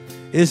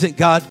Isn't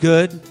God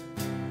good?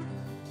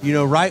 You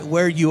know, right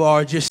where you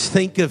are, just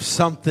think of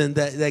something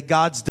that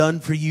God's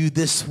done for you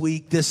this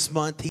week, this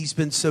month. He's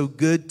been so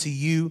good to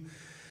you.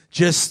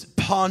 Just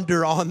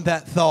ponder on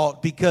that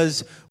thought,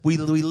 because we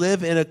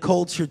live in a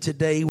culture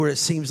today where it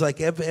seems like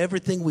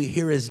everything we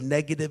hear is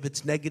negative.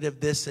 It's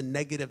negative this and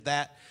negative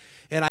that.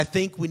 And I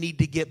think we need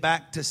to get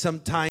back to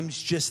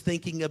sometimes just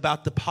thinking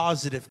about the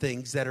positive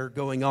things that are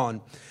going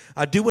on.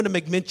 I do want to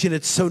make mention,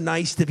 it's so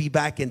nice to be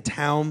back in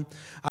town.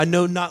 I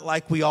know not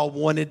like we all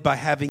wanted by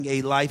having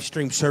a live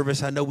stream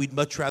service. I know we'd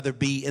much rather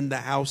be in the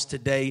house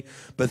today,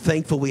 but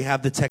thankful we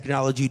have the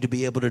technology to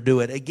be able to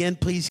do it. Again,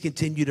 please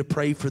continue to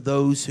pray for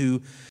those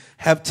who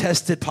have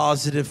tested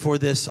positive for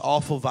this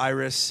awful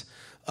virus,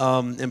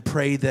 and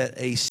pray that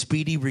a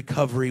speedy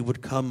recovery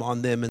would come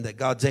on them and that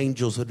God's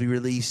angels would be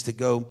released to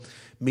go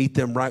meet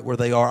them right where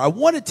they are. I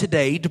wanted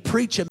today to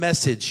preach a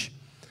message,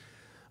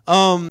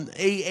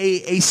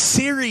 a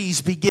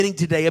series beginning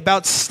today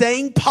about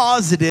staying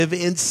positive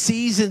in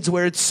seasons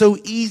where it's so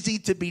easy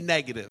to be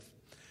negative.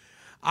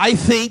 I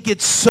think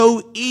it's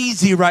so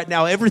easy right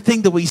now,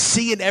 everything that we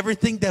see and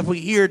everything that we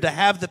hear, to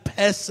have the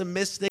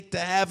pessimistic, to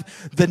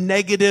have the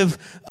negative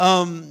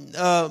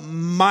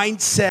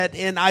mindset.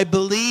 And I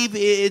believe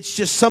it's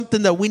just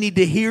something that we need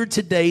to hear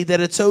today,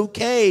 that it's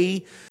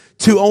okay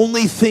to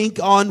only think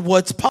on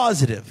what's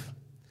positive.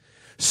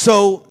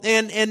 So,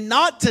 and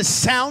not to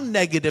sound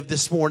negative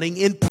this morning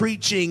in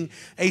preaching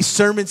a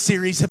sermon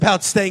series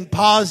about staying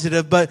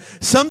positive, but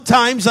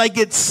sometimes I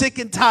get sick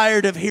and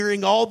tired of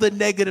hearing all the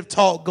negative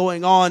talk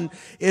going on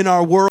in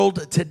our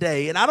world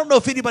today. And I don't know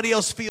if anybody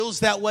else feels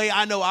that way.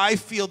 I know I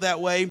feel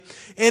that way.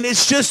 And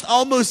it's just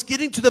almost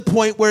getting to the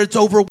point where it's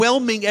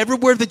overwhelming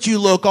everywhere that you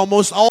look,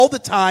 almost all the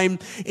time.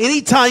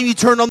 Anytime you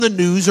turn on the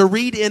news or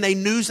read in a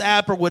news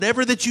app or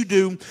whatever that you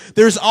do,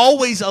 there's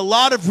always a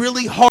lot of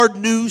really hard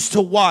news to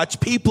watch.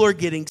 People are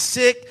getting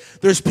sick.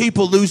 There's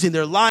people losing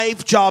their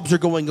life. Jobs are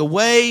going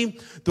away.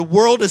 The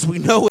world, as we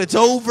know, it's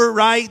over,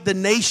 right? The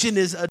nation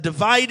is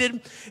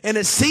divided. And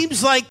it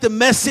seems like the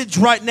message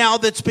right now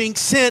that's being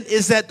sent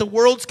is that the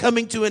world's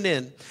coming to an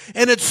end.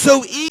 And it's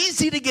so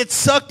easy to get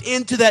sucked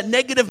into that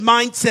negative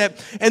mindset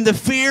and the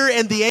fear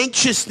and the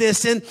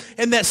anxiousness and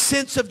that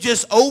sense of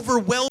just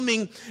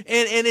overwhelming.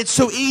 And it's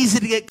so easy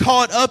to get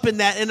caught up in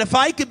that. And if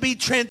I could be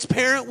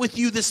transparent with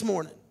you this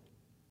morning,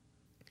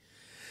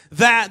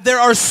 that there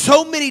are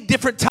so many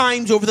different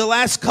times over the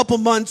last couple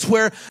months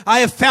where I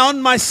have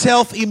found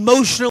myself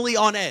emotionally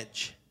on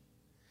edge.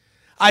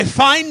 I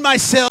find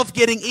myself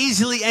getting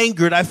easily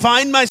angered. I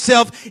find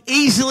myself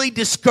easily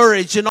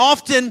discouraged, and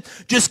often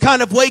just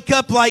kind of wake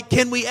up like,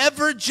 can we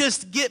ever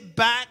just get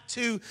back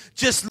to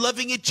just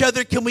loving each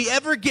other? Can we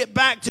ever get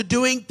back to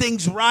doing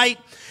things right?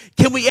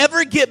 Can we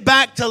ever get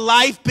back to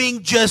life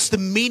being just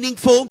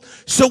meaningful?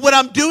 So what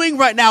I'm doing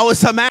right now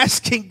is I'm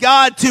asking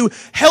God to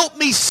help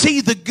me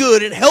see the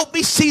good and help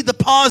me see the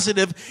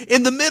positive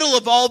in the middle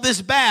of all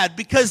this bad,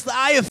 because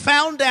I have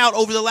found out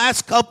over the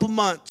last couple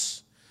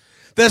months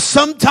that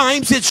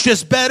sometimes it's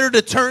just better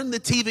to turn the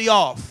TV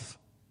off.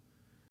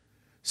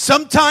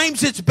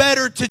 Sometimes it's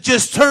better to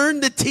just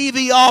turn the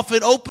TV off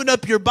and open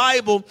up your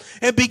Bible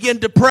and begin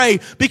to pray.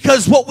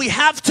 Because what we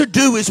have to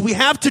do is we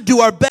have to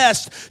do our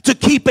best to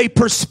keep a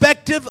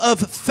perspective of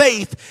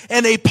faith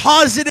and a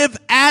positive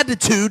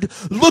attitude,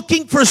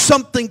 looking for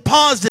something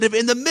positive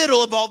in the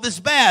middle of all this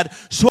bad.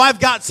 So I've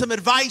got some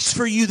advice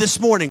for you this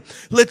morning.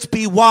 Let's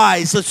be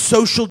wise. Let's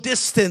social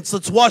distance.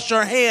 Let's wash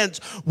our hands.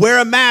 Wear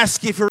a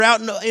mask if you're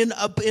out in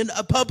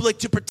a public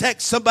to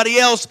protect somebody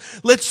else.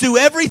 Let's do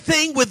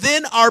everything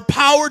within our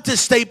power to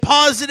stay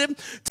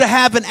positive, to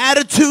have an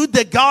attitude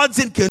that God's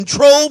in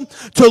control,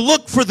 to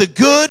look for the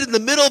good in the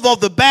middle of all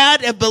the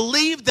bad, and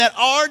believe that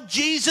our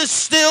Jesus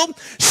still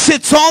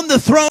sits on the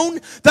throne,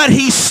 that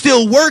he's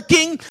still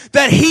working,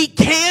 that he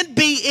can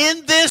be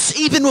in this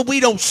even when we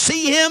don't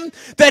see him,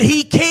 that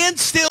he can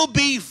still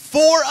be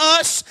for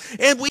us,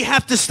 and we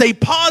have to stay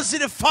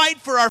positive, fight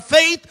for our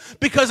faith,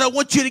 because I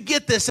want you to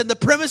get this. And the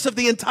premise of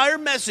the entire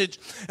message,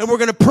 and we're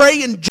going to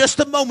pray in just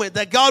a moment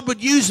that God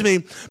would use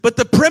me, but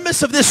the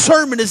premise of this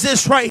sermon is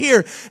this right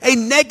here: a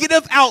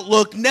negative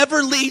outlook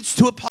never leads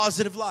to a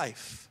positive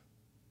life.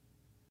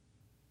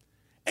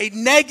 A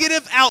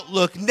negative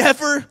outlook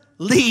never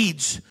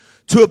leads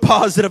to a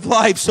positive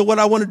life. So what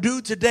I want to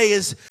do today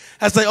is,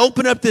 as I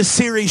open up this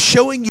series,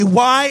 showing you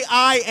why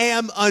I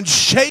am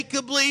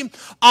unshakably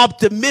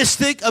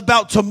optimistic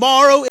about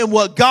tomorrow and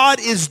what God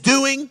is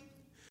doing.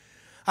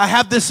 I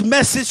have this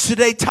message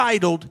today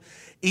titled,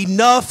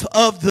 Enough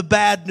of the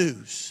Bad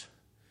News.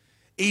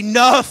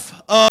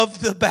 Enough of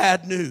the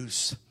bad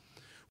news.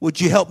 Would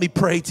you help me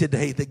pray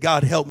today that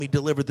God help me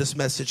deliver this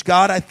message?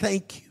 God, I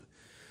thank you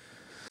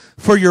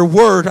for your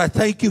word. I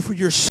thank you for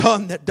your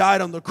son that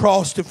died on the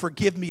cross to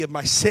forgive me of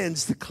my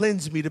sins, to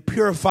cleanse me, to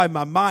purify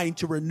my mind,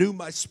 to renew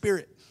my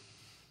spirit.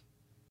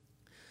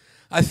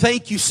 I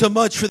thank you so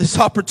much for this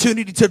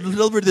opportunity to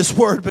deliver this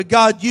word. But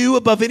God, you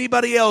above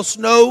anybody else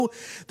know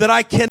that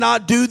I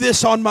cannot do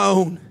this on my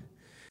own.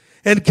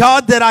 And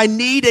God, that I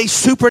need a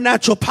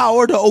supernatural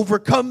power to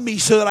overcome me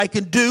so that I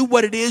can do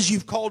what it is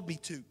you've called me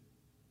to.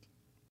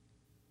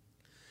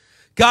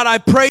 God, I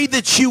pray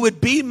that you would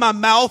be my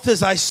mouth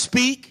as I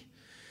speak,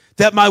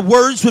 that my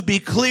words would be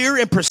clear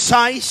and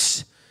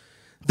precise,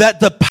 that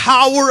the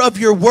power of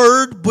your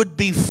word would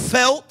be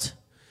felt.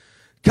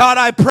 God,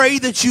 I pray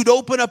that you'd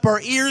open up our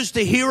ears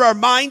to hear, our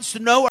minds to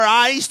know, our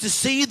eyes to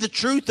see the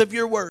truth of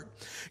your word.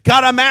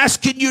 God, I'm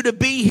asking you to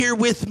be here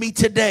with me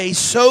today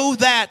so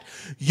that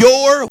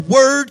your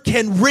word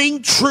can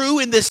ring true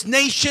in this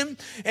nation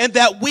and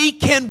that we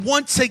can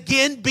once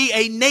again be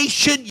a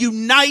nation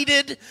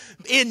united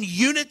in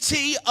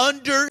unity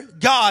under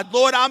God.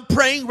 Lord, I'm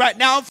praying right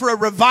now for a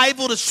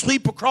revival to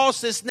sweep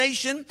across this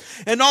nation,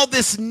 and all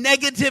this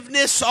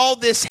negativeness, all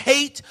this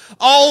hate,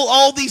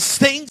 all these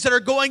things that are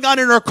going on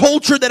in our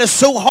culture that is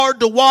so hard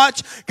to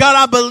watch. God,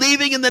 I'm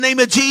believing in the name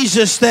of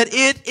Jesus that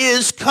it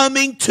is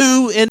coming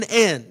to an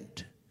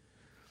end.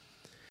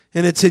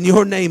 And it's in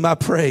your name I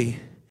pray.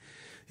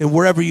 And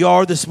wherever you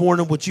are this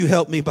morning, would you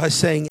help me by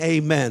saying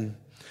amen?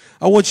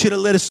 I want you to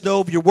let us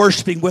know if you're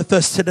worshiping with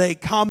us today.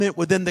 Comment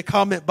within the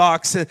comment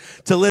box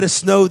to let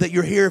us know that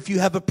you're here. If you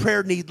have a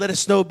prayer need, let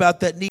us know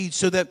about that need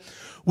so that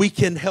we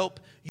can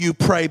help you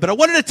pray. But I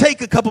wanted to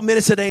take a couple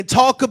minutes today and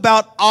talk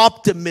about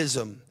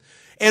optimism.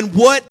 And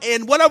what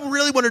I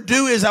really want to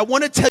do is I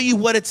want to tell you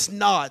what it's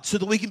not so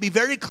that we can be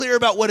very clear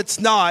about what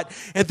it's not.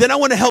 And then I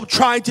want to help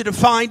try to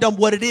define on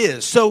what it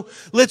is. So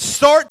let's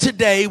start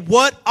today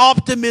what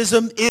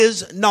optimism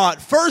is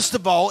not. First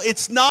of all,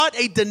 it's not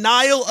a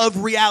denial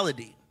of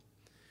reality.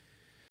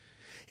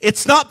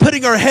 It's not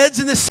putting our heads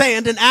in the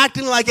sand and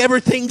acting like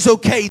everything's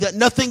okay, that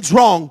nothing's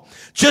wrong.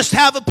 Just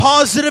have a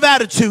positive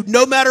attitude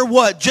no matter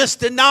what. Just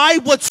deny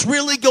what's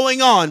really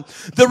going on.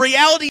 The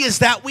reality is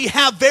that we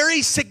have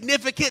very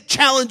significant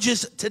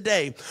challenges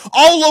today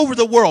all over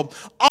the world.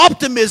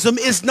 Optimism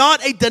is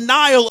not a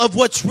denial of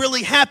what's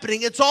really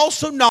happening. It's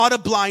also not a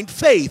blind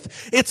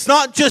faith. It's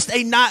not just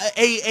a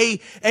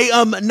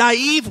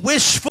naive,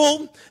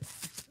 wishful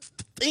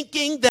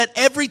thinking that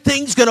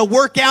everything's going to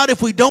work out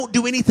if we don't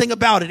do anything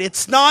about it.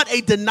 It's not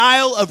a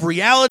denial of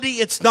reality.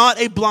 It's not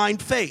a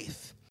blind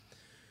faith.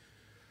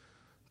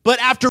 But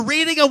after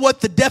reading on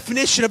what the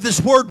definition of this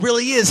word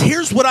really is,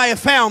 here's what I have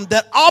found,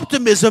 that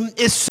optimism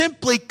is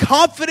simply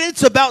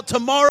confidence about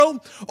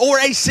tomorrow or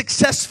a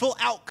successful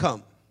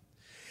outcome.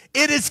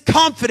 It is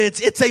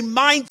confidence. It's a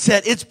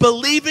mindset. It's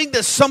believing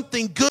that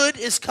something good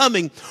is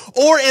coming,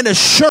 or an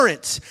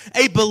assurance,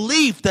 a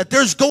belief that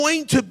there's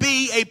going to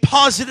be a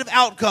positive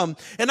outcome.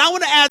 And I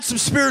want to add some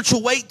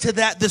spiritual weight to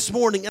that this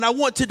morning. And I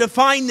want to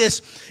define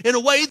this in a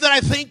way that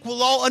I think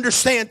we'll all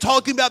understand,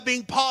 talking about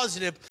being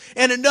positive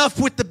and enough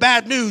with the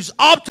bad news.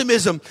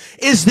 Optimism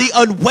is the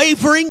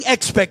unwavering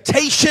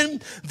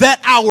expectation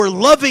that our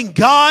loving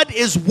God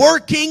is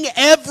working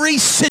every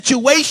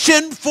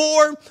situation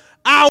for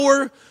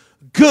our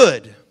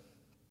good.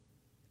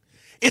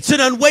 It's an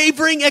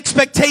unwavering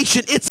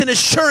expectation. It's an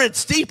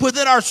assurance deep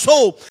within our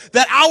soul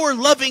that our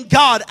loving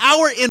God,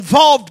 our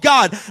involved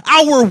God,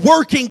 our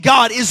working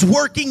God is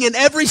working in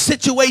every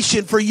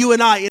situation for you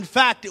and I. In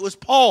fact, it was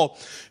Paul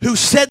who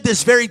said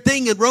this very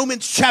thing in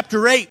Romans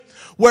chapter 8,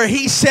 where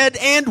he said,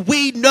 and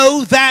we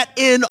know that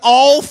in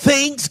all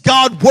things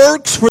God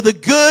works for the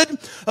good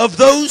of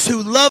those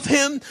who love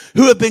him,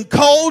 who have been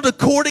called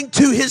according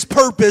to his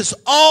purpose.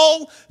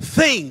 All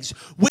things.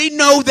 We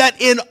know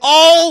that in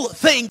all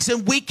things,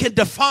 and we can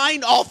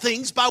define all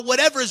things by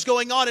whatever is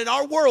going on in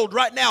our world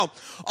right now.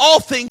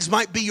 All things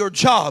might be your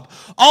job.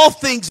 All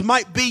things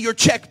might be your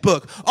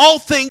checkbook. All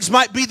things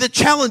might be the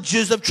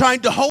challenges of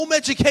trying to home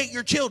educate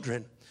your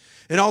children.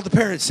 And all the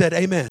parents said,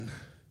 amen.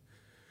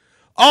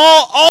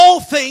 All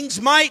things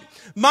might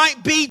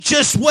be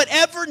just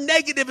whatever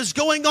negative is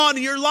going on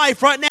in your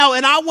life right now.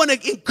 And I want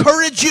to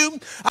encourage you.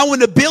 I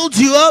want to build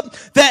you up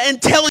that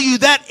and tell you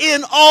that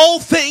in all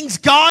things,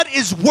 God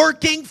is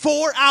working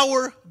for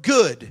our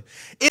good.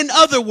 In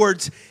other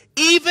words,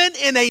 even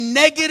in a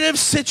negative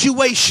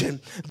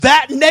situation,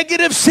 that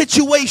negative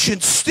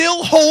situation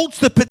still holds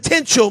the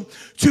potential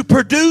to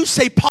produce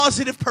a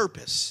positive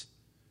purpose.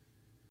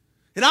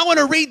 And I want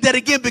to read that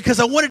again because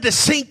I wanted to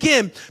sink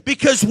in,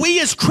 because we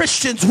as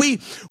Christians,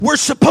 we're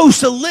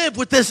supposed to live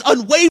with this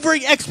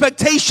unwavering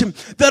expectation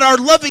that our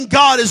loving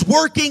God is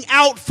working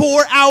out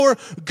for our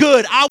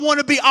good. I want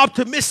to be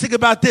optimistic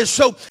about this.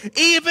 So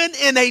even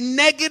in a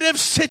negative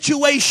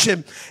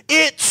situation,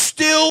 it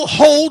still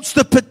holds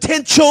the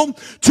potential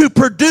to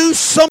produce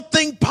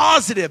something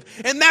positive.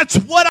 And that's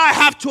what I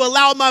have to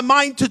allow my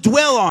mind to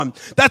dwell on.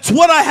 That's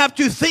what I have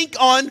to think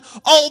on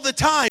all the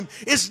time.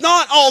 It's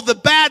not all the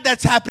bad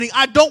that's happening.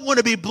 I don't want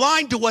to be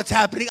blind to what's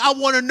happening. I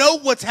want to know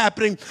what's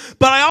happening,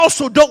 but I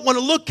also don't want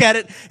to look at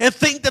it and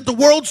think that the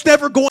world's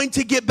never going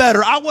to get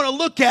better. I want to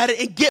look at it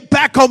and get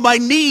back on my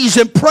knees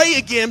and pray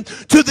again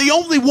to the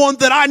only one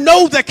that I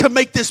know that can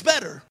make this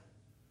better.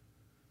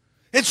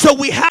 And so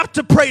we have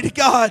to pray to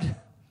God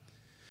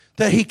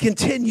that he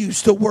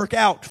continues to work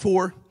out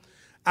for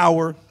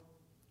our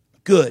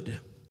good.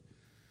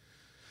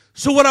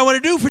 So what I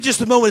want to do for just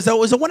a moment is I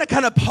want to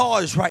kind of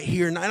pause right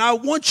here, and I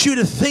want you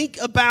to think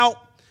about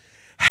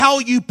how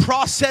you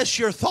process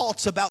your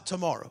thoughts about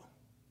tomorrow.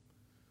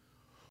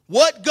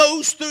 What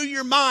goes through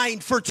your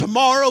mind for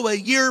tomorrow, a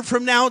year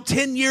from now,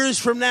 10 years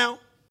from now?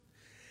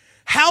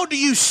 How do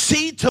you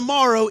see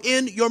tomorrow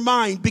in your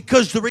mind?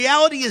 Because the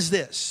reality is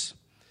this.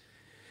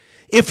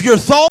 If your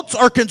thoughts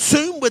are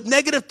consumed with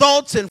negative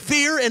thoughts and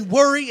fear and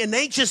worry and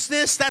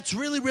anxiousness, that's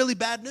really, really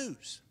bad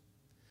news.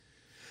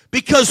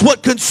 Because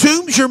what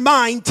consumes your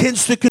mind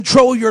tends to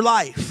control your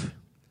life.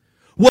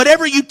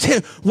 Whatever you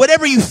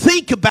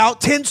think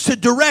about tends to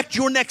direct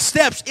your next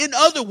steps. In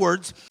other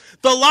words,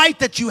 the life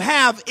that you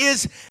have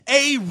is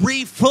a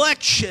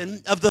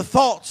reflection of the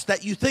thoughts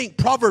that you think.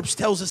 Proverbs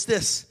tells us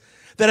this,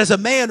 that as a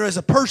man or as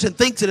a person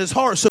thinks in his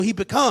heart, so he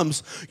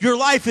becomes. Your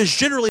life is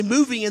generally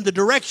moving in the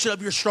direction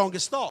of your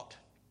strongest thought.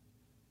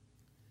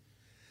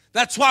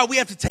 That's why we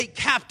have to take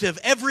captive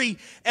every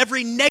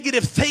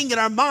negative thing in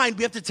our mind.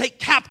 We have to take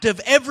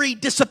captive every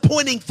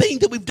disappointing thing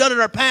that we've done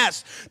in our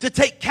past. To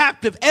take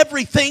captive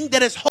everything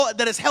that has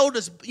held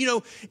us,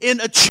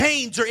 in a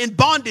chains or in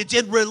bondage,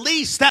 and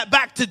release that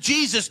back to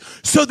Jesus,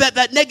 so that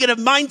that negative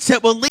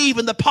mindset will leave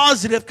and the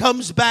positive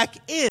comes back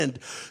in.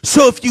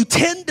 So if you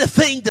tend to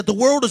think that the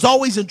world is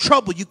always in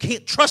trouble, you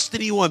can't trust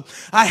anyone,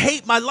 I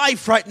hate my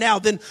life right now,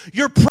 then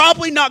you're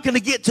probably not going to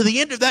get to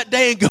the end of that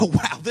day and go,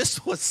 wow,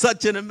 this was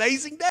such an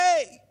amazing day.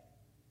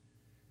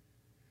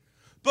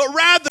 But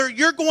rather,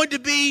 you're going to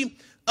be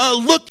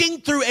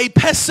looking through a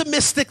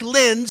pessimistic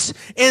lens,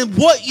 and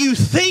what you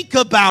think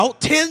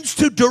about tends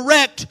to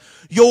direct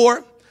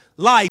your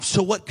life.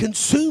 So what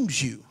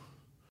consumes you?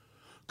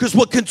 Because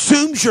what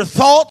consumes your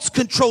thoughts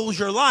controls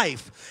your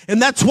life.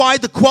 And that's why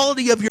the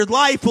quality of your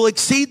life will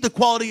exceed the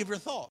quality of your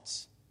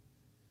thoughts.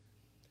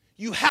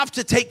 You have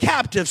to take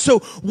captive. So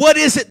what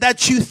is it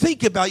that you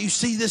think about? You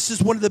see, this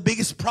is one of the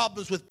biggest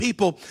problems with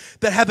people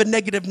that have a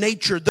negative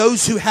nature.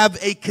 Those who have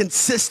a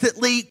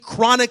consistently,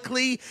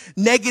 chronically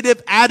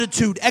negative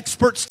attitude.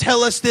 Experts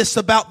tell us this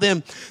about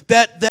them,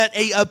 that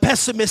a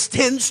pessimist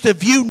tends to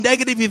view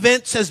negative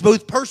events as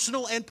both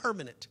personal and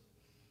permanent.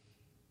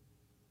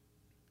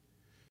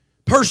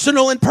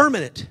 Personal and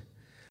permanent.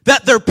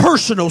 That they're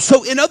personal.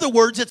 So in other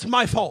words, it's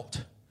my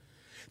fault.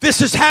 This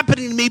is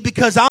happening to me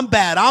because I'm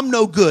bad. I'm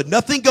no good.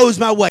 Nothing goes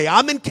my way.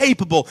 I'm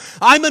incapable.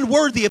 I'm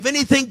unworthy of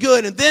anything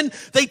good. And then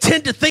they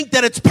tend to think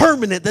that it's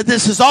permanent, that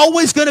this is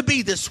always going to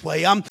be this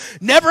way. I'm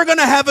never going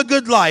to have a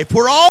good life.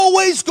 We're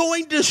always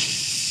going to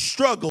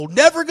struggle.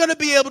 Never going to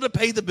be able to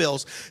pay the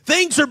bills.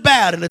 Things are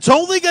bad and it's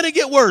only going to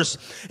get worse.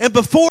 And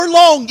before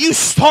long, you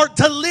start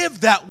to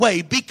live that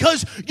way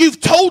because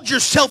you've told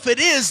yourself it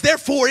is,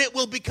 therefore it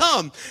will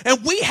become.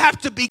 And we have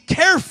to be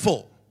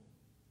careful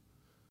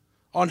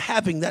on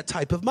having that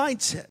type of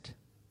mindset.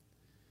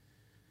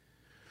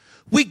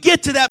 We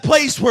get to that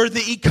place where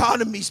the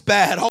economy's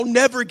bad. I'll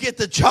never get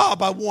the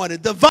job I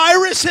wanted. The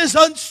virus is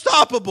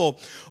unstoppable.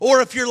 Or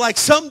if you're like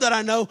some that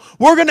I know,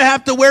 we're going to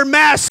have to wear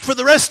masks for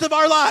the rest of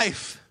our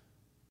life.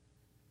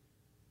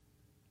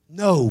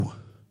 No.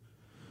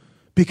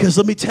 Because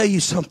let me tell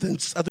you something,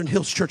 Southern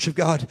Hills Church of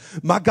God,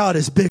 my God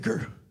is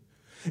bigger.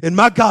 And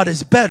my God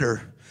is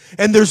better.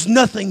 And there's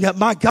nothing that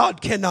my God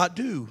cannot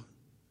do.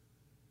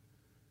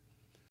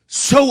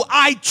 So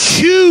I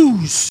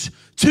choose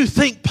to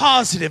think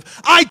positive.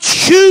 I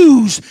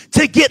choose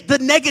to get the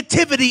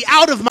negativity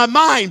out of my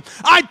mind.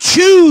 I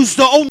choose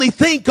to only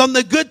think on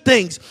the good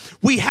things.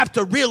 We have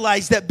to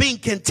realize that being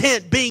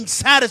content, being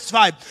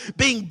satisfied,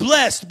 being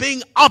blessed,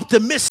 being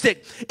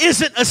optimistic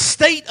isn't a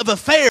state of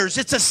affairs.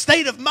 It's a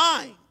state of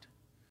mind.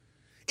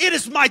 It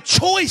is my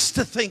choice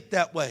to think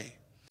that way.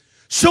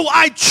 So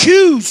I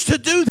choose to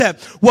do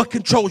that. What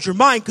controls your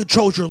mind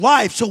controls your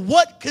life. So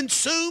what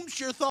consumes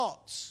your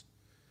thoughts?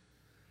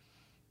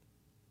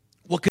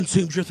 What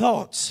consumes your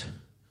thoughts?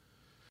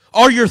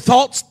 Are your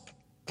thoughts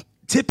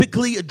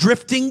typically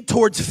drifting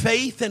towards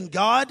faith in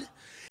God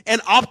and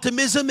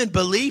optimism and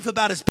belief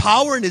about His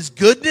power and His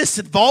goodness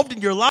involved in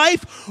your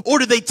life? Or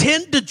do they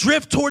tend to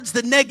drift towards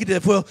the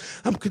negative? Well,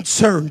 I'm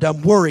concerned,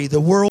 I'm worried,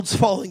 the world's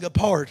falling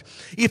apart.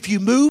 If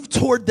you move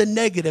toward the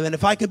negative, and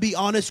if I can be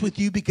honest with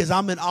you, because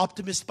I'm an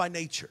optimist by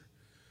nature.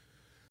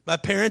 My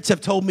parents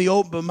have told me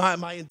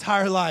my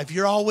entire life,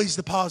 you're always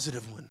the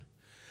positive one.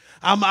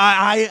 I'm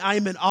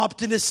an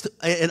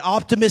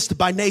optimist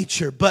by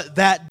nature, but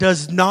that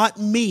does not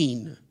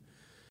mean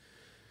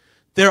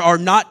there are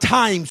not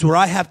times where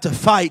I have to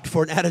fight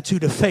for an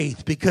attitude of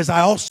faith, because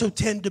I also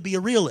tend to be a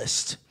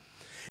realist.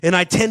 And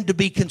I tend to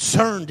be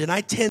concerned, and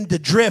I tend to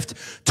drift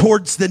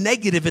towards the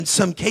negative in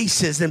some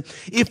cases. And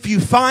if you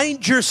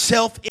find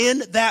yourself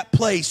in that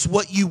place,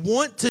 what you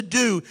want to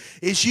do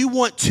is you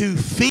want to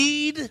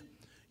feed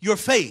your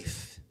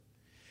faith.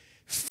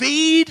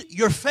 Feed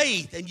your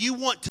faith, and you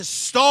want to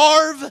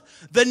starve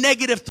the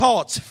negative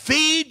thoughts.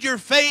 Feed your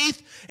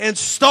faith and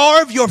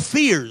starve your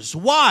fears.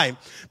 Why?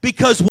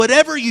 Because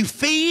whatever you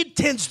feed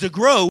tends to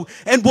grow,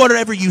 and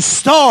whatever you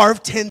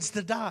starve tends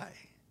to die.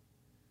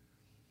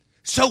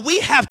 So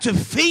we have to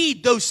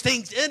feed those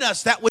things in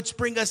us that which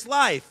bring us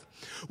life.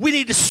 We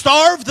need to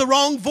starve the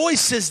wrong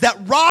voices that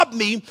rob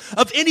me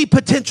of any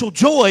potential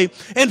joy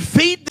and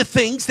feed the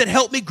things that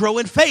help me grow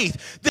in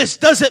faith. This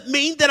doesn't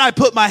mean that I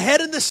put my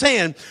head in the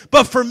sand,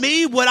 but for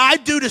me, what I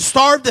do to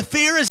starve the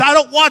fear is I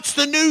don't watch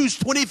the news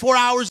 24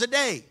 hours a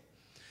day.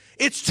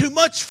 It's too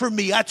much for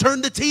me. I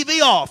turn the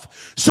TV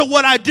off. So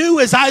what I do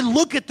is I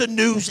look at the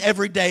news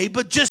every day,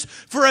 but just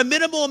for a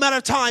minimal amount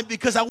of time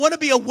because I want to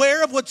be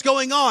aware of what's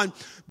going on.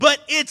 But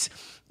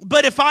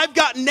if I've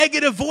got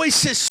negative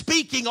voices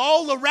speaking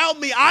all around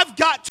me, I've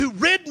got to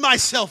rid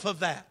myself of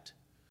that.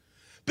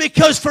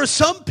 Because for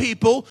some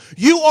people,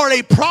 you are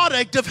a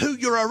product of who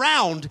you're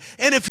around.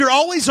 And if you're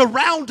always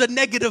around a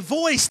negative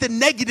voice, then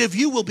negative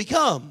you will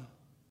become.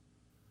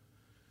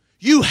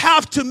 You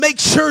have to make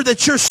sure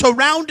that you're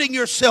surrounding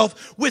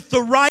yourself with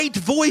the right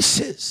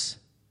voices.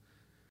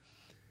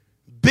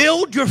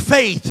 Build your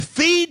faith,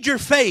 feed your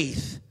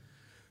faith,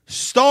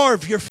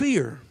 starve your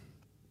fear.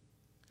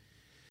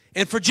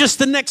 And for just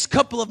the next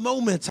couple of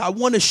moments, I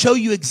want to show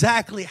you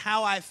exactly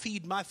how I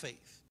feed my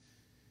faith,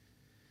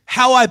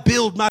 how I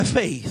build my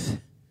faith.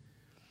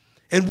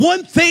 And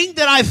one thing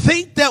that I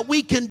think that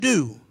we can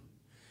do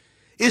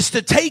is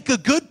to take a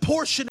good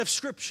portion of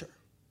Scripture,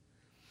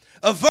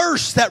 a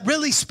verse that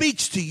really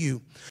speaks to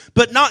you,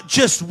 but not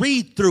just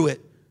read through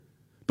it.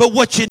 But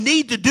what you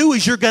need to do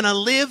is you're going to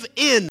live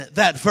in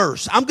that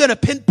verse. I'm going to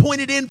pinpoint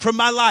it in from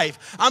my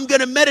life. I'm going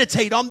to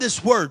meditate on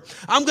this word.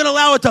 I'm going to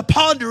allow it to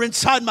ponder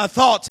inside my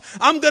thoughts.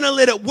 I'm going to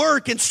let it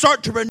work and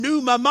start to renew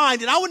my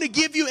mind. And I want to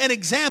give you an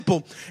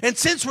example. And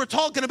since we're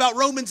talking about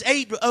Romans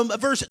 8,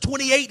 verse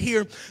 28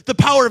 here, the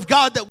power of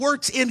God that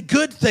works in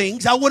good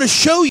things, I want to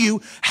show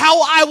you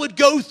how I would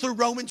go through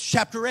Romans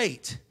chapter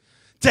 8.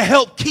 To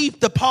help keep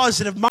the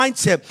positive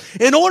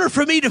mindset. In order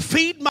for me to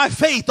feed my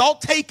faith, I'll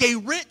take a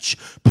rich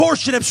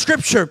portion of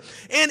Scripture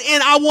and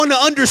I want to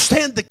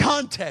understand the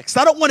context.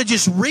 I don't want to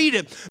just read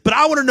it, but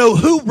I want to know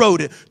who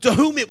wrote it, to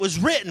whom it was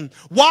written,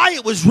 why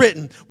it was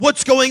written,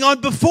 what's going on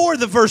before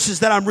the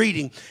verses that I'm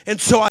reading. And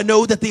so I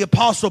know that the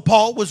Apostle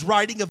Paul was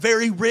writing a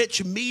very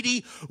rich,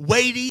 meaty,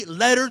 weighty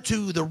letter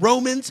to the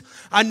Romans.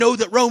 I know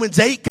that Romans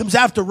 8 comes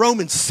after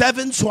Romans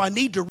 7, so I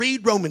need to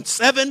read Romans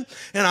 7.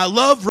 And I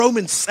love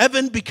Romans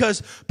 7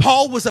 because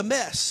Paul was a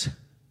mess.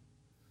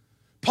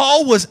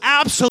 Paul was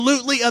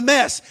absolutely a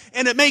mess.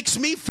 And it makes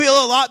me feel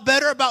a lot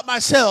better about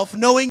myself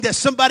knowing that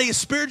somebody as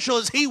spiritual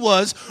as he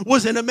was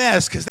in a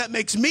mess, because that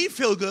makes me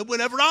feel good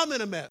whenever I'm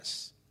in a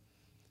mess.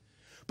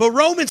 But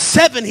Romans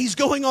 7, he's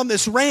going on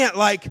this rant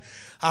like,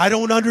 I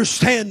don't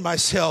understand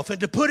myself. And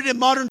to put it in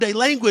modern day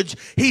language,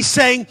 he's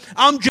saying,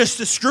 I'm just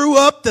a screw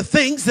up. The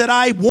things that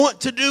I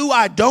want to do,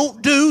 I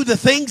don't do. The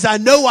things I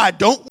know I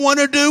don't want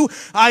to do,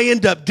 I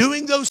end up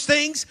doing those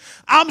things.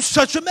 I'm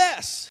such a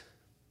mess.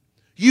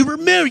 You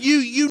remember,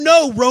 you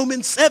know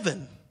Romans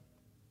 7.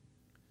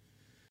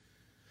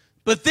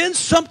 But then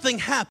something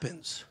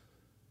happens.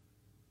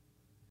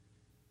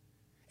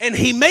 And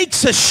he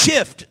makes a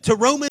shift to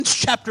Romans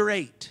chapter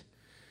 8.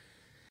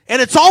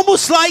 And it's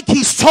almost like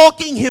he's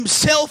talking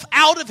himself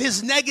out of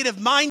his negative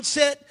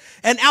mindset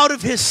and out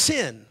of his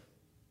sin.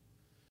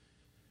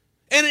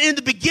 And in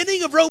the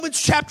beginning of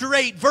Romans chapter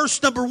 8,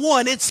 verse number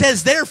 1, it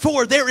says,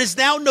 therefore, there is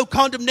now no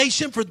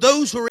condemnation for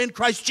those who are in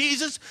Christ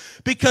Jesus,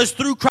 because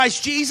through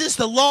Christ Jesus,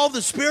 the law of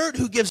the Spirit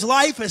who gives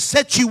life has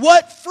set you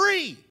what?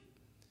 Free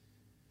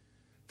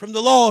from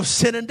the law of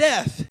sin and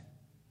death.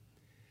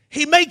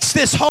 He makes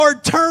this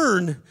hard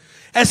turn.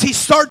 As he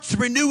starts to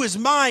renew his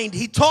mind,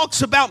 he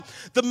talks about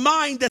the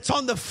mind that's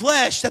on the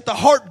flesh, that the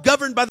heart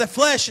governed by the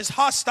flesh is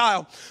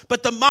hostile,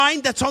 but the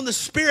mind that's on the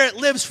Spirit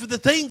lives for the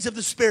things of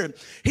the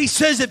Spirit. He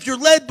says if you're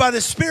led by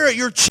the Spirit,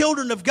 you're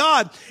children of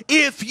God.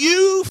 If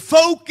you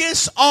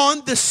focus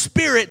on the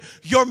Spirit,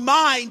 your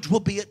mind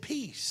will be at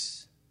peace.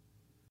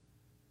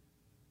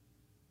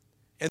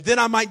 And then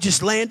I might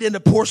just land in a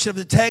portion of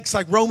the text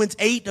like Romans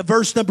 8,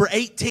 verse number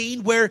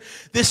 18, where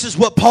this is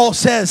what Paul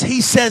says.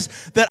 He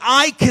says that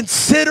I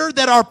consider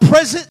that our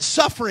present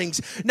sufferings.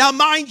 Now,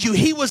 mind you,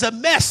 he was a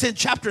mess in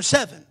chapter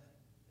 7.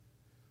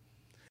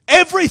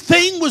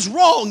 Everything was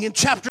wrong in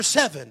chapter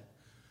 7.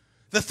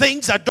 The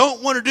things I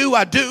don't want to do,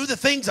 I do. The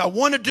things I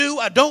want to do,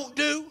 I don't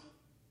do.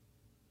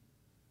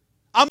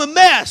 I'm a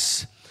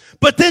mess.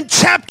 But then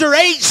chapter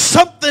 8,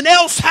 something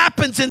else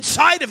happens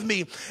inside of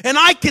me. And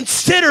I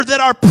consider that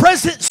our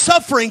present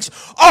sufferings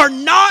are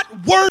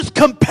not worth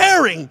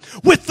comparing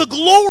with the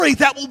glory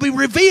that will be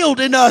revealed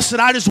in us.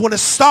 And I just want to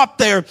stop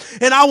there.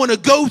 And I want to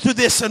go through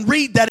this and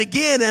read that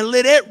again and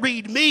let it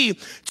read me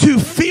to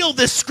feel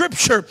this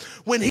scripture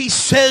when he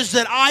says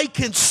that I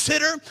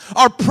consider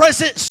our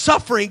present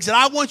sufferings. And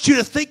I want you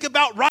to think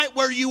about right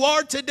where you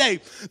are today,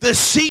 the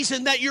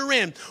season that you're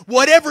in,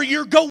 whatever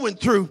you're going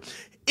through.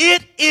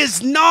 It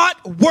is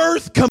not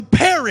worth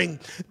comparing.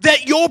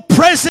 That your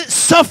present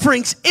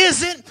sufferings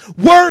isn't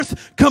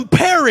worth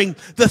comparing.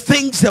 The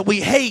things that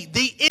we hate,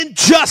 the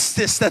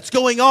injustice that's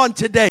going on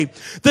today,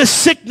 the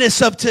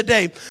sickness of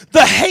today,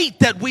 the hate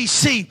that we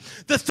see,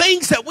 the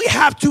things that we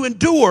have to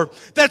endure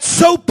that's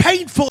so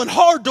painful and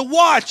hard to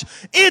watch.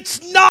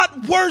 It's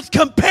not worth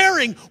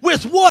comparing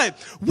with what?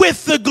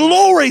 With the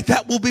glory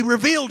that will be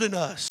revealed in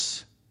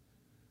us.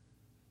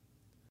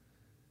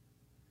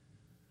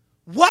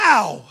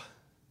 Wow.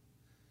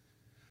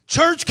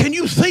 Church, can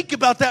you think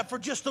about that for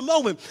just a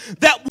moment?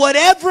 That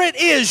whatever it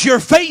is you're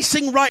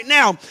facing right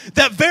now,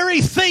 that very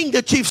thing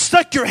that you've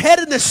stuck your head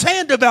in the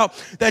sand about,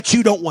 that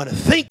you don't want to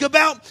think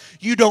about,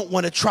 you don't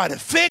want to try to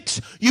fix,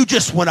 you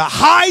just want to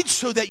hide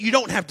so that you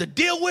don't have to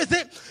deal with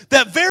it,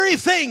 that very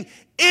thing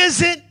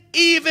isn't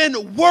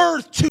even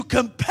worth to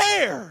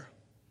compare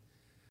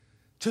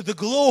to the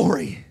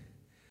glory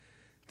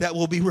that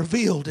will be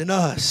revealed in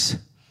us.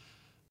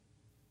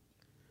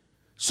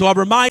 So I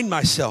remind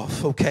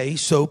myself, okay,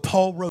 so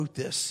Paul wrote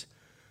this.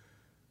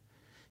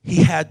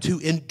 He had to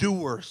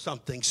endure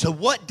something. So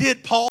what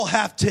did Paul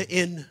have to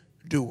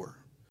endure?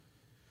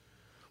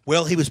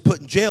 Well, he was put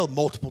in jail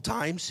multiple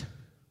times.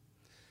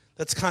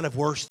 That's kind of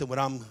worse than what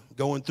I'm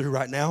going through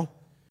right now.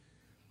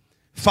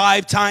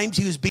 5 times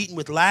he was beaten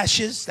with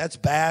lashes. That's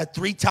bad.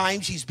 3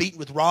 times he's beaten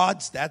with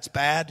rods. That's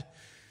bad.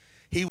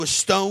 He was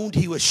stoned.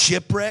 He was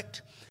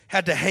shipwrecked.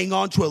 Had to hang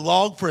on to a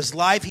log for his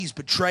life. He's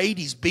betrayed.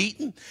 He's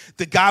beaten.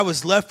 The guy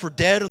was left for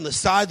dead on the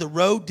side of the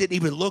road. Didn't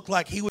even look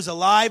like he was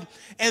alive.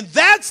 And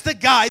that's the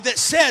guy that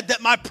said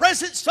that my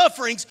present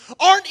sufferings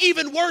aren't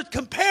even worth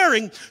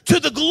comparing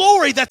to the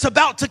glory that's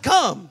about to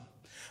come.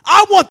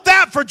 I want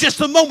that for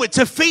just a moment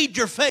to feed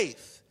your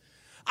faith.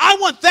 I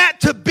want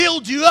that to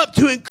build you up,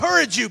 to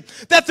encourage you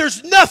that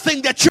there's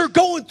nothing that you're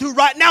going through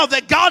right now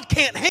that God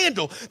can't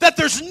handle, that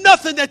there's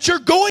nothing that you're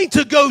going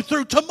to go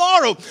through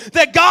tomorrow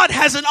that God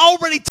hasn't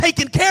already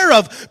taken care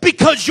of,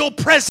 because your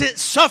present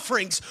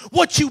sufferings,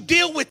 what you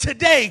deal with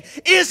today,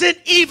 isn't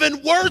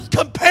even worth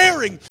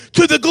comparing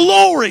to the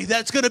glory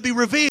that's going to be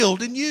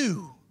revealed in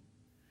you.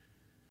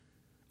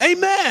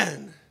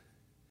 Amen.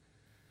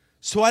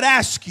 So I'd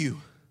ask you,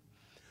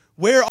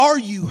 where are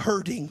you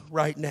hurting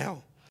right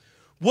now?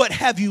 What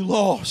have you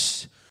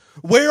lost?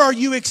 Where are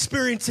you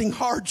experiencing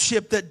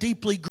hardship that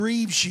deeply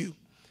grieves you?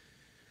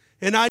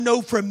 And I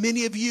know for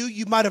many of you,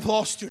 you might have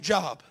lost your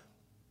job.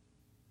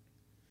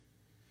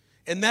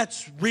 And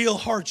that's real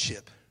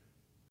hardship.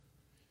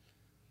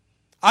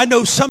 I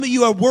know some of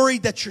you are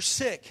worried that you're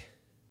sick.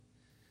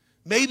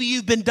 Maybe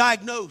you've been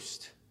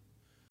diagnosed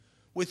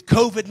with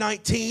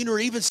COVID-19 or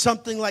even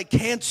something like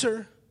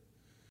cancer.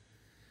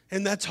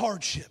 And that's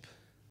hardship.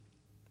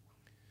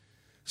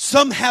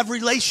 Some have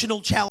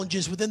relational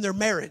challenges within their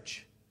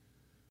marriage.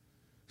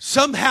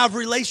 Some have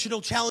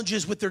relational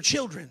challenges with their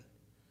children.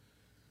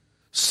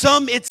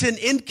 Some, it's an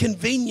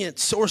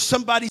inconvenience or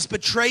somebody's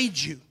betrayed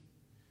you.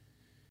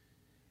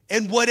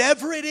 And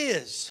whatever it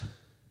is,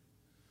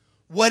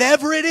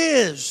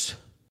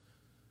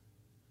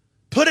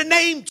 put a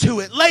name to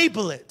it,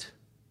 label it.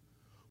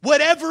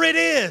 Whatever it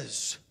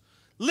is,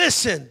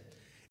 listen,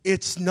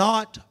 it's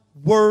not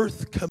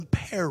worth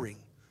comparing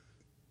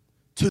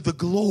to the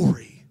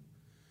glory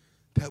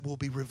that will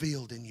be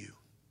revealed in you.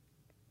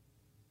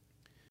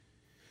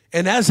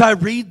 And as I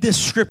read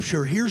this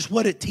scripture, here's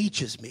what it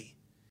teaches me.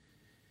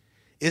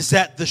 Is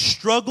that the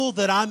struggle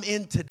that I'm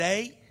in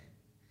today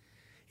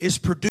is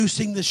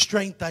producing the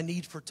strength I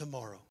need for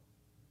tomorrow.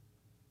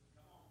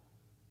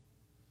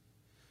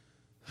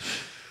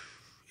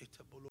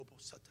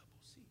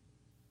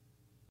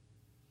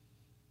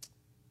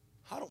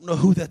 I don't know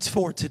who that's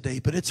for today,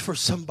 but it's for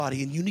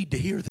somebody, and you need to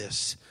hear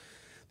this.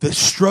 The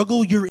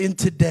struggle you're in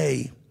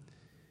today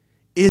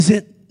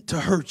isn't to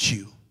hurt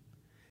you,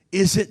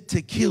 isn't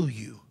to kill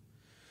you,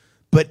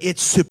 but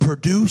it's to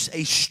produce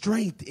a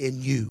strength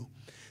in you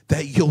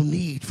that you'll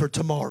need for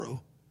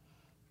tomorrow.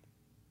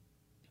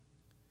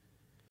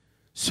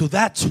 So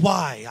that's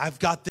why I've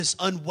got this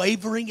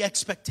unwavering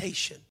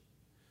expectation,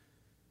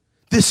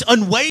 this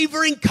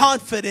unwavering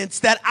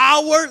confidence that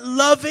our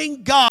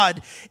loving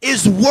God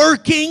is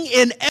working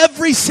in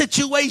every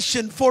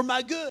situation for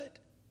my good.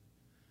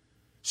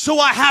 So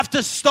I have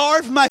to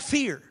starve my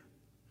fear.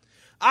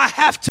 I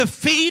have to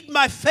feed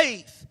my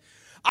faith.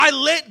 I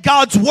let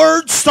God's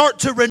word start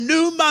to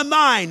renew my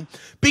mind,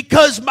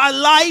 because my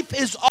life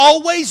is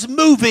always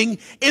moving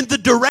in the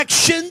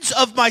directions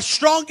of my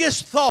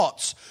strongest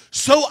thoughts.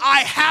 So I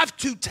have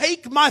to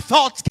take my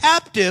thoughts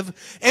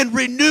captive and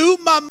renew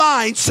my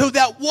mind so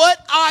that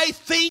what I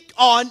think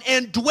on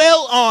and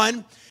dwell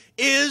on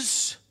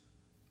is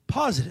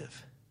positive.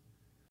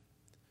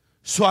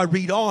 So I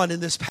read on in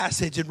this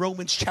passage in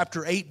Romans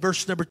chapter 8,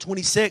 verse number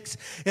 26.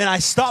 And I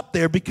stop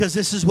there because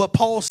this is what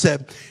Paul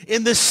said.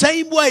 In the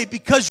same way,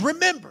 because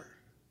remember,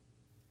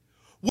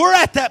 we're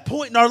at that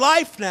point in our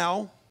life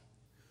now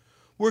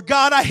where,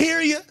 God, I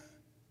hear you.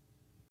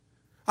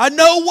 I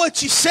know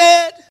what you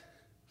said.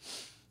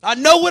 I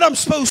know what I'm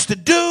supposed to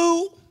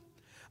do.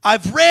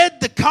 I've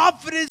read the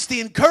confidence, the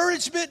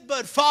encouragement,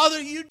 but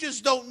Father, you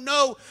just don't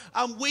know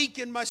I'm weak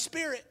in my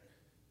spirit.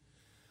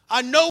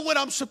 I know what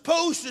I'm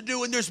supposed to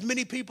do, and there's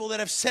many people that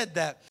have said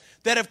that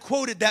have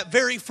quoted that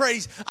very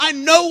phrase. I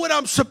know what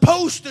I'm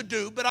supposed to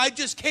do, but I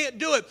just can't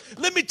do it.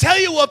 Let me tell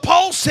you what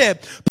Paul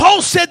said.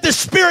 Paul said the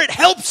Spirit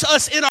helps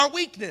us in our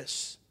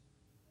weakness.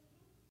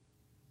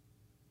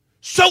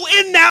 So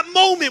in that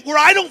moment where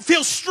I don't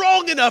feel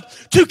strong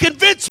enough to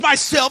convince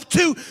myself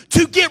to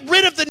get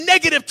rid of the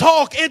negative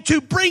talk and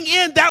to bring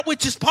in that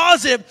which is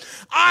positive,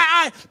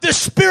 the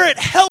Spirit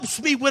helps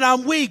me when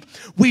I'm weak.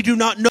 We do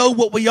not know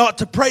what we ought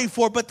to pray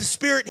for, but the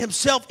Spirit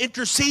himself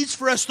intercedes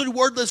for us through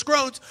wordless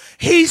groans.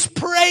 He's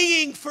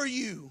praying for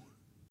you.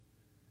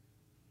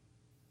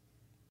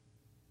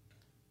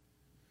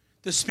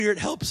 The Spirit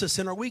helps us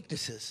in our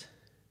weaknesses.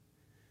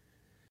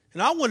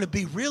 And I want to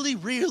be really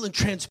real and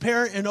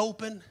transparent and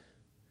open,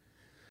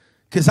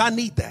 because I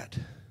need that.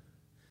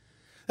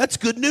 That's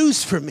good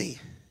news for me.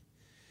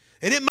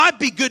 And it might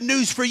be good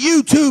news for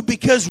you too,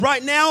 because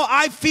right now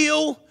I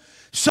feel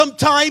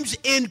sometimes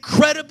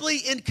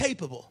incredibly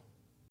incapable.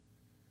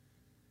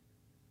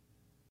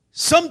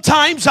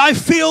 Sometimes I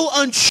feel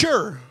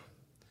unsure.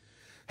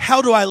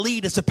 How do I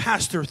lead as a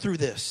pastor through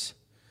this?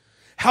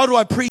 How do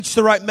I preach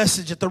the right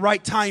message at the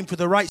right time for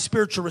the right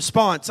spiritual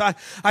response?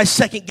 I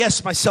second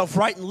guess myself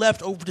right and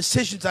left over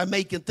decisions I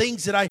make and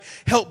things that I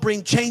help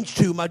bring change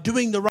to. Am I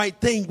doing the right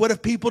thing? What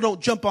if people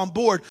don't jump on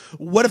board?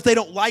 What if they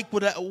don't like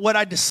what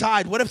I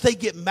decide? What if they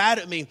get mad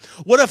at me?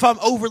 What if I'm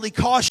overly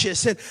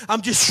cautious and I'm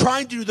just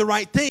trying to do the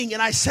right thing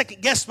and I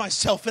second guess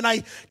myself and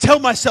I tell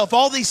myself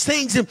all these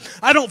things and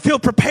I don't feel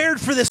prepared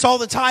for this all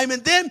the time.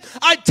 And then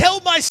I tell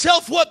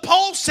myself what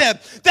Paul said,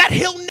 that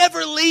he'll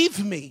never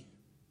leave me.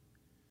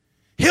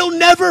 He'll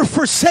never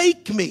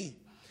forsake me.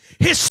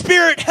 His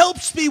Spirit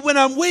helps me when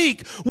I'm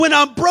weak, when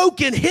I'm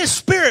broken. His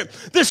Spirit,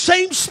 the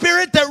same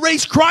Spirit that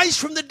raised Christ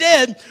from the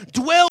dead,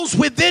 dwells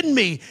within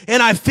me,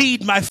 and I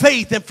feed my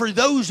faith. And for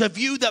those of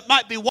you that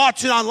might be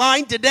watching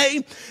online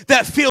today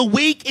that feel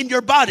weak in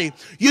your body,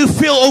 you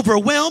feel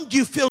overwhelmed,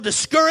 you feel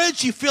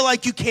discouraged, you feel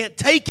like you can't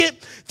take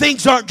it,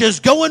 things aren't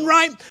just going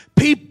right.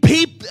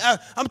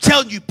 I'm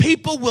telling you,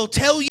 people will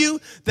tell you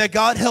that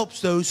God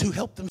helps those who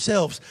help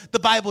themselves. The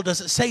Bible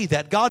doesn't say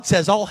that. God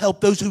says, I'll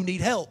help those who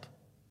need help.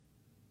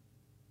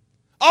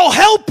 I'll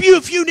help you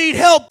if you need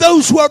help.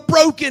 Those who are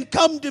broken,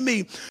 come to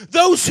me.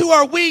 Those who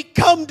are weak,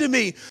 come to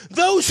me.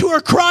 Those who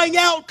are crying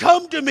out,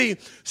 come to me.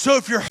 So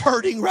if you're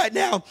hurting right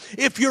now,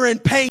 if you're in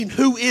pain,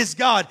 who is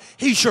God?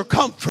 He's your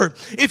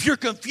comfort. If you're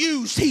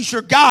confused, He's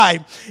your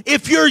guide.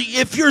 If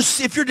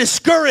you're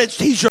discouraged,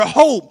 He's your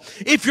hope.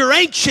 If you're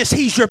anxious,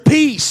 He's your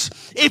peace.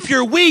 If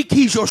you're weak,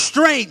 He's your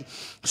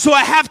strength. So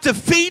I have to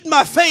feed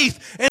my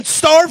faith and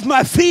starve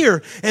my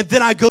fear. And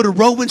then I go to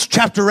Romans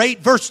chapter 8,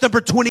 verse number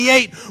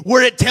 28,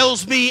 where it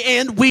tells me,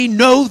 and we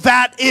know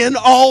that in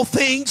all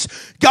things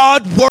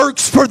God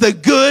works for the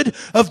good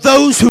of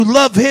those who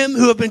love Him,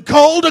 who have been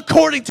called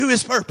according to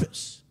His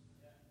purpose.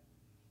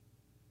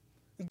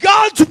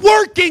 God's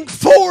working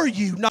for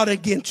you, not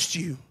against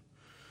you.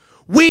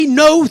 We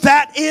know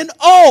that in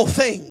all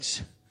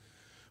things.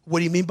 What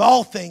do you mean by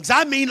all things?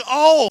 I mean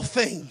all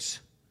things.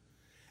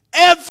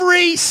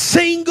 Every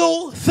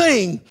single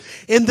thing,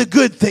 in the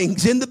good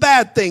things, in the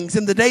bad things,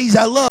 in the days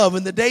I love,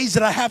 in the days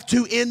that I have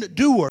to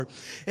endure,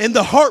 in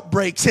the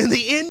heartbreaks, in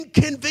the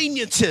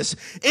inconveniences,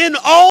 in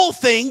all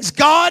things,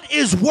 God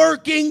is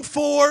working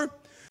for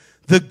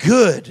the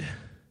good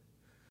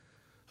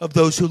of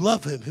those who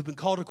love Him, who've been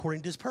called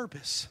according to His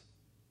purpose.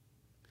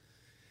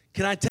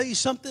 Can I tell you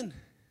something?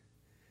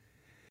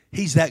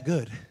 He's that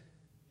good.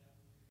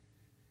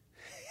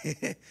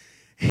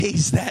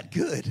 He's that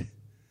good.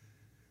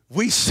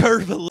 We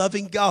serve a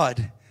loving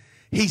God.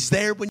 He's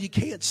there when you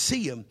can't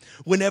see Him.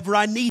 Whenever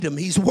I need Him,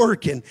 He's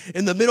working.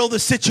 In the middle of the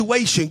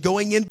situation,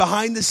 going in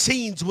behind the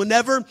scenes,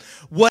 whenever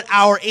what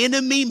our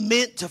enemy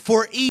meant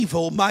for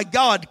evil, my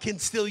God can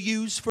still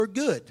use for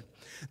good.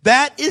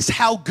 That is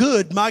how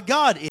good my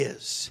God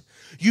is.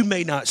 You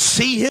may not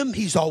see Him.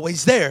 He's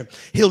always there.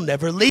 He'll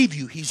never leave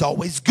you. He's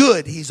always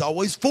good. He's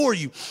always for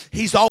you.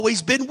 He's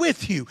always been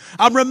with you.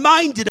 I'm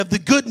reminded of the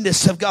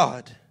goodness of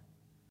God.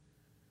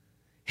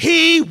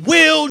 He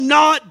will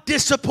not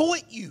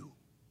disappoint you.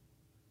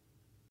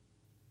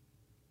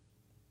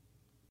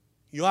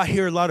 You know, I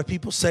hear a lot of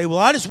people say, well,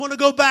 I just want to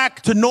go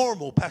back to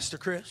normal, Pastor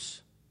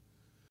Chris.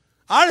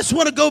 I just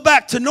want to go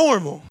back to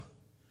normal.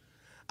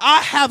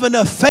 I have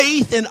enough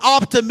faith and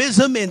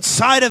optimism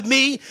inside of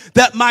me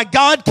that my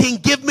God can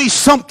give me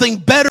something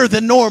better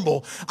than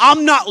normal.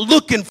 I'm not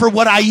looking for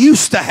what I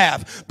used to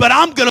have, but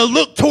I'm going to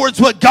look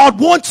towards what God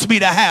wants me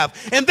to have.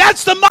 And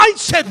that's the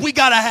mindset we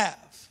got to have.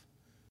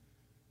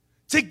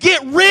 To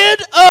get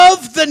rid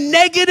of the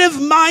negative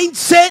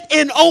mindset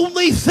and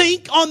only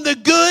think on the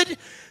good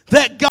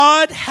that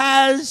God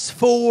has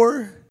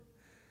for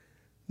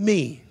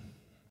me.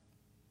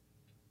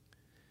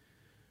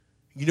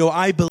 You know,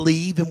 I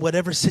believe in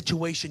whatever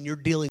situation you're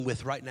dealing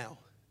with right now.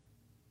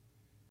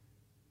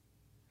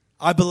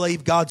 I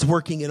believe God's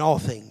working in all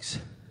things.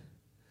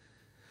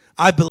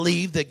 I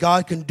believe that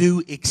God can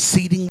do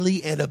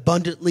exceedingly and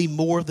abundantly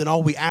more than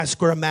all we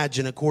ask or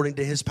imagine according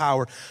to His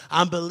power.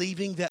 I'm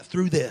believing that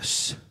through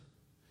this,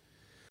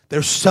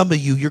 there's some of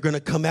you, you're going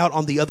to come out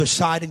on the other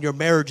side and your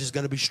marriage is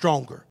going to be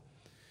stronger.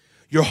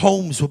 Your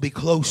homes will be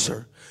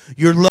closer.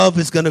 Your love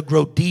is going to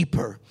grow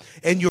deeper.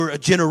 And your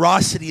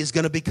generosity is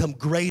going to become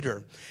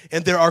greater.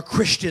 And there are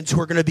Christians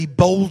who are going to be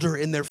bolder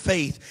in their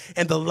faith.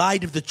 And the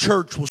light of the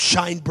church will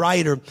shine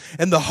brighter.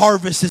 And the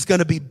harvest is going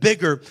to be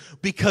bigger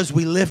because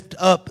we lift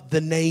up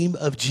the name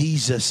of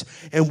Jesus.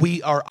 And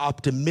we are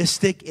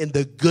optimistic in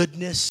the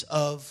goodness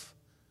of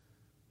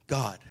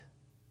God.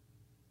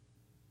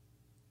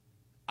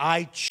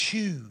 I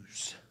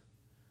choose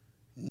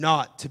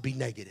not to be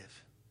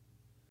negative.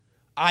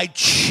 I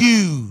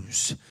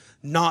choose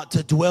not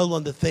to dwell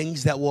on the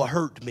things that will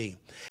hurt me.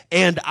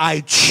 And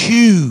I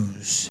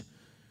choose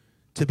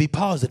to be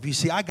positive. You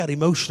see, I got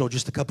emotional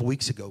just a couple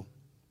weeks ago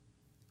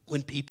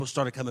when people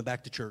started coming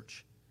back to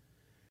church.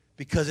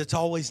 Because it's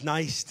always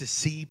nice to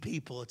see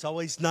people. It's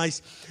always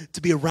nice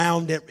to be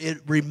around.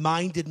 It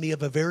reminded me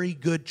of a very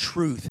good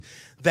truth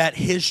that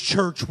His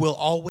church will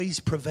always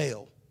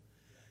prevail.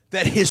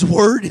 That His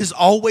word is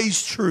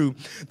always true.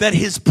 That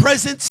His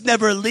presence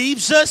never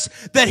leaves us.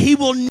 That He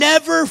will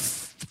never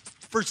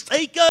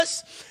forsake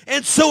us.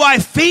 And so I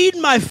feed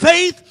my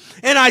faith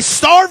and I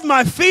starve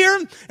my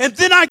fear. And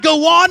then I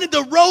go on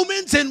into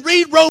Romans and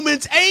read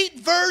Romans 8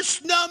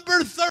 verse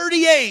number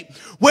 38.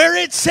 Where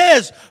it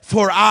says,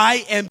 for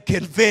I am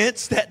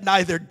convinced that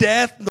neither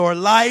death nor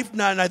life,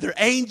 neither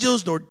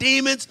angels nor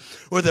demons,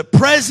 or the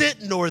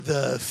present nor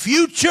the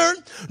future,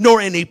 nor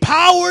any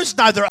powers,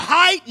 neither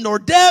height nor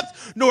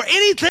depth, nor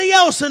anything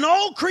else in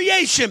all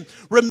creation.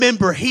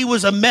 Remember, he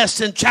was a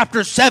mess in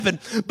chapter 7,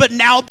 but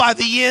now by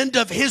the end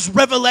of his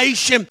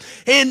revelation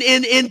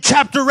in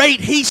chapter 8,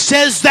 he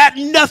says that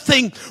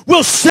nothing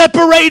will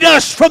separate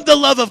us from the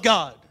love of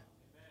God.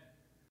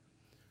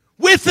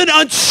 With an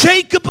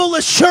unshakable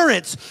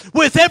assurance,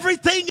 with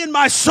everything in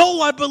my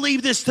soul, I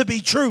believe this to be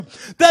true,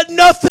 that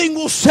nothing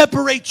will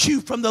separate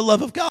you from the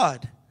love of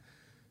God.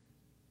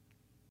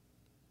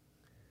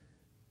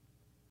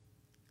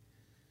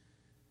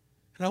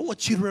 And I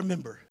want you to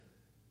remember,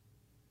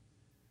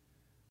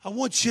 I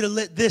want you to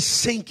let this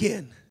sink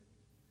in.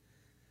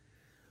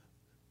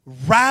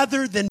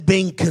 Rather than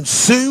being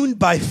consumed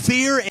by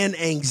fear and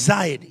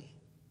anxiety,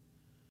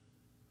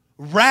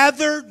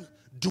 rather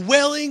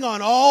dwelling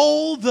on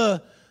all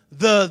the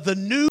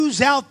news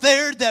out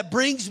there that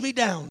brings me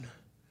down,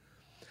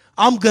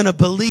 I'm going to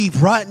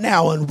believe right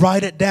now and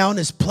write it down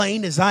as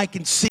plain as I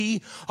can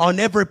see on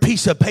every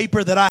piece of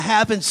paper that I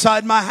have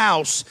inside my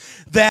house,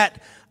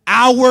 that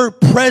our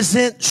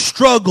present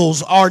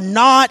struggles are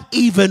not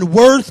even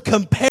worth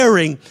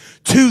comparing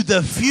to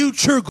the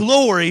future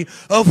glory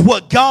of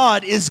what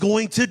God is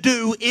going to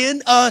do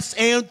in us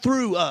and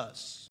through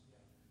us.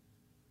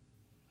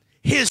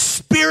 His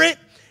Spirit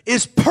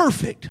is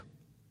perfect.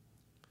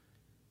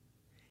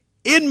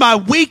 In my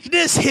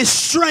weakness, His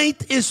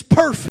strength is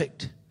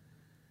perfect.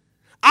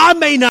 I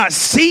may not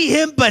see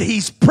Him, but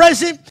He's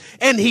present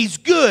and He's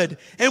good.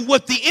 And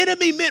what the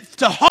enemy meant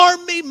to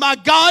harm me, my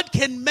God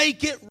can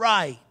make it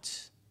right.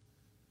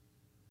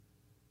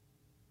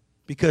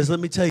 Because let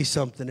me tell you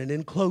something, and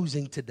in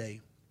closing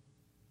today,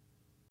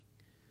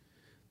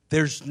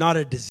 there's not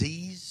a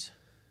disease,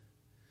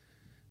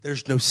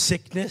 there's no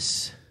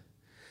sickness,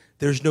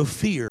 there's no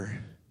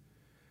fear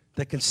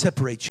that can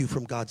separate you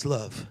from God's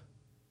love.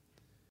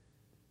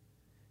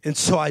 And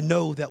so I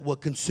know that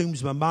what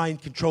consumes my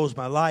mind controls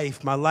my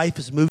life. My life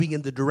is moving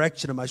in the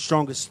direction of my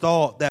strongest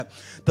thought. That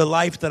the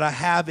life that I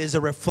have is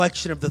a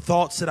reflection of the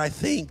thoughts that I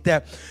think.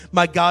 That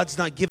my God's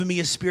not giving me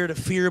a spirit of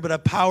fear, but a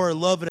power,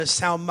 love, and a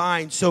sound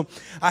mind. So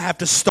I have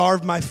to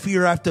starve my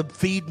fear. I have to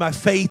feed my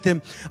faith.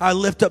 And I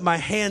lift up my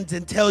hands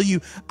and tell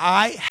you,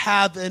 I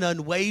have an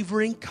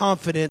unwavering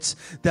confidence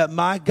that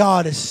my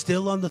God is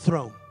still on the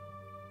throne.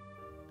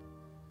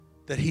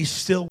 That He's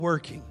still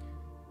working.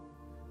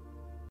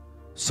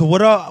 So what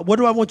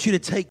do I want you to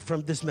take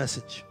from this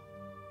message?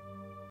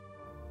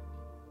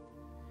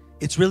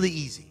 It's really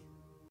easy.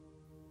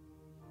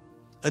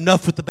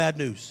 Enough with the bad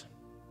news.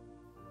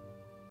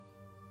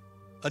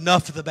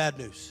 Enough with the bad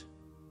news.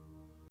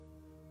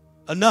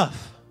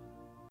 Enough.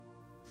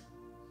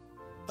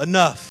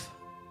 Enough.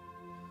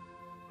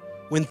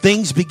 When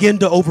things begin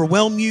to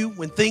overwhelm you,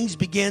 when things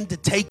begin to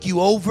take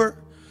you over,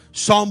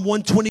 Psalm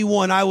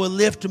 121, I will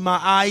lift my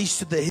eyes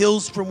to the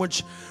hills from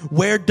which,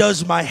 where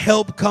does my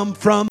help come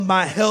from?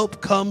 My help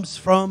comes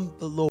from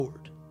the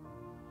Lord,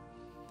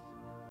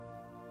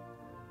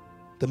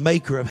 the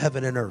maker of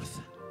heaven and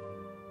earth.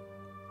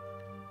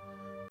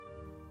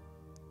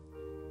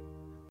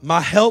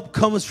 My help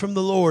comes from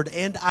the Lord,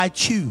 and I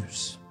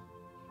choose,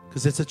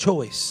 because it's a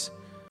choice,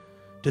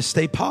 to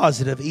stay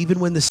positive even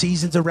when the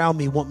seasons around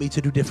me want me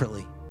to do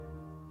differently.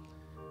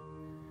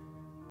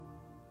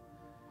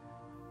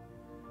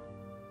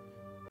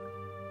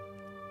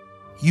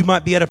 You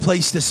might be at a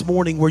place this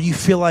morning where you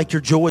feel like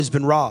your joy has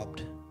been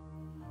robbed,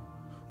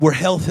 where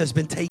health has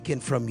been taken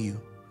from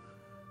you,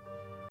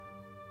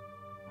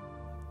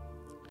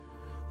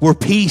 where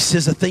peace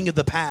is a thing of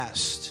the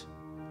past.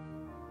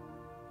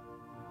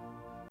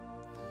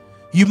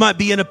 You might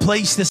be in a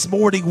place this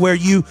morning where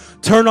you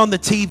turn on the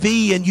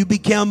TV and you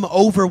become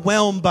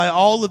overwhelmed by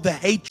all of the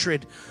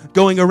hatred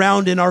going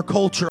around in our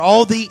culture,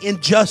 all the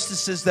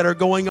injustices that are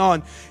going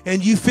on.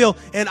 And you feel,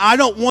 and I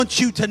don't want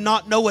you to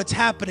not know what's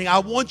happening. I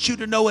want you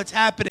to know what's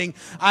happening,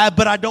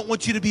 but I don't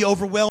want you to be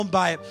overwhelmed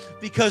by it,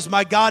 because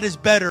my God is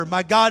better.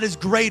 My God is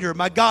greater.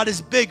 My God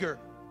is bigger.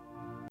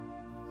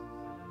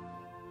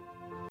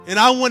 And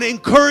I want to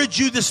encourage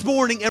you this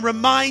morning and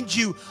remind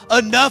you,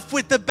 enough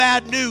with the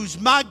bad news.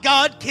 My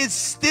God can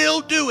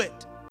still do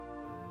it.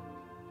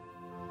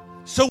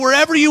 So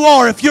wherever you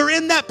are, if you're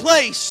in that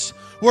place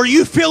where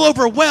you feel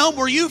overwhelmed,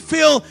 where you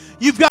feel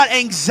you've got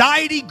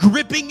anxiety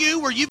gripping you,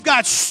 where you've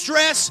got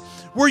stress,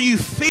 where you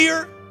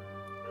fear,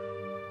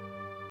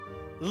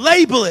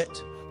 label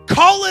it.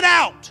 Call it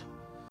out.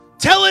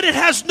 Tell it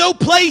has no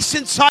place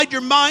inside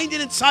your mind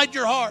and inside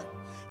your heart.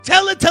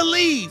 Tell it to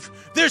leave.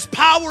 There's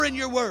power in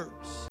your words.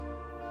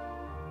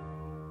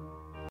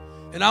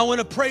 And I want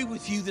to pray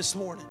with you this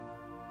morning.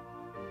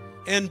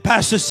 And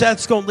Pastor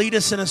Seth's going to lead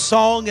us in a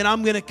song, and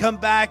I'm going to come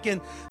back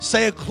and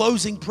say a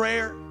closing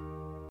prayer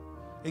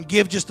and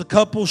give just a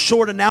couple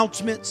short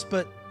announcements.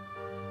 But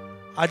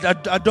I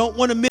don't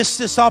want to miss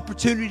this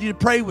opportunity to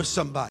pray with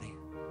somebody.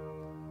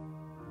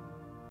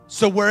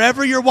 So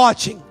wherever you're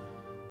watching,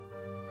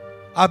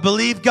 I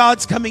believe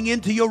God's coming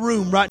into your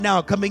room right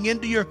now, coming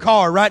into your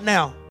car right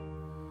now.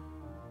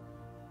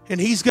 And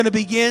He's going to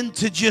begin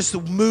to just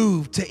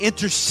move, to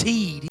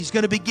intercede. He's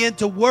going to begin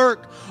to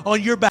work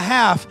on your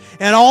behalf.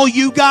 And all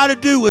you got to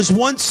do is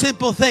one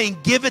simple thing.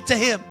 Give it to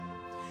Him.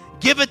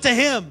 Give it to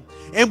Him.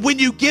 And when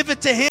you give it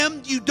to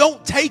Him, you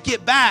don't take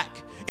it back.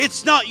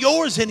 It's not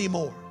yours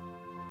anymore.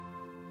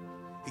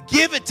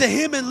 Give it to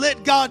Him and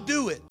let God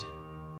do it.